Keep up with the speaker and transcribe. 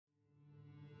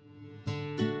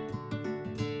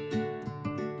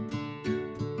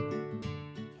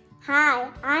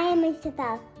Hi, I am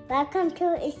Isabelle. Welcome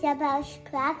to Isabelle's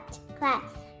Craft Class.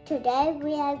 Today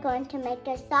we are going to make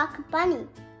a sock bunny.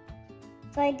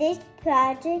 For this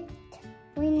project,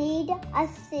 we need a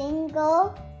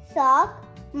single sock,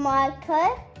 marker,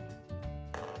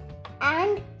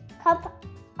 and cup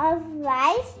of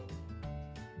rice,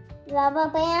 rubber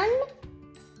band,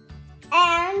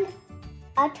 and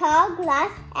a tall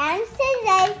glass and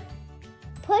scissors.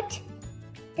 Put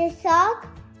the sock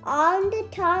on the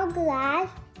tall glass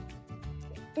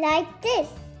like this.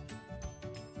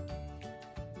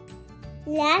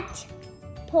 Let's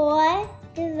pour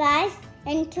the rice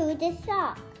into the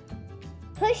sock.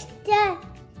 Push the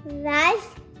rice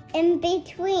in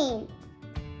between.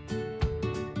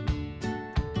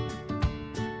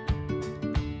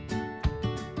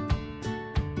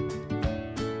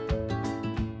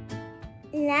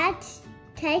 Let's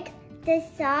take the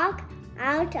sock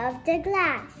out of the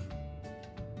glass.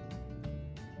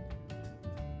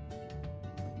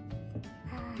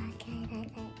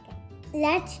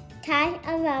 Let's tie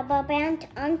a rubber band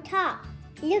on top.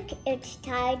 Look, it's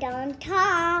tied on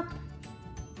top.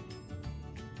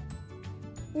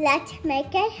 Let's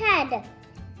make a head.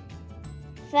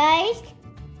 First,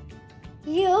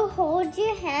 you hold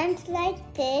your hand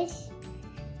like this.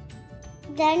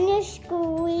 Then you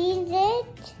squeeze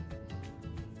it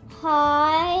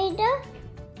hard.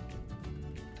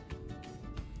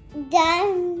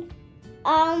 Then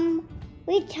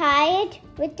we tie it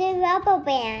with the rubber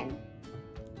band.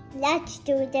 Let's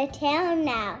do the tail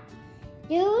now.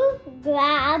 You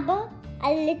grab a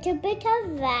little bit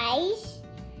of rice,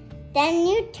 then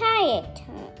you tie it.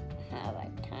 How I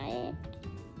tie it?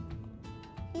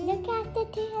 Look at the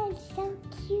tail, it's so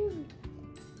cute.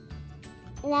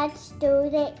 Let's do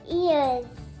the ears.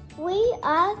 We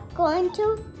are going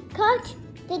to cut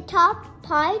the top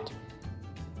part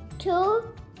to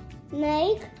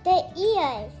make the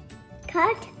ears.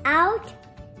 Cut out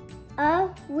a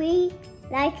V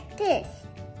like this.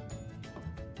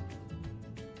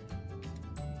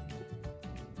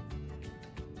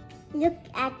 Look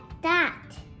at that.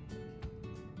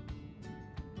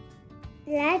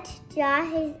 Let's draw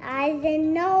his eyes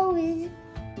and nose.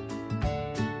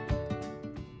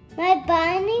 My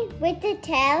bunny with the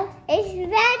tail is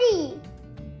ready.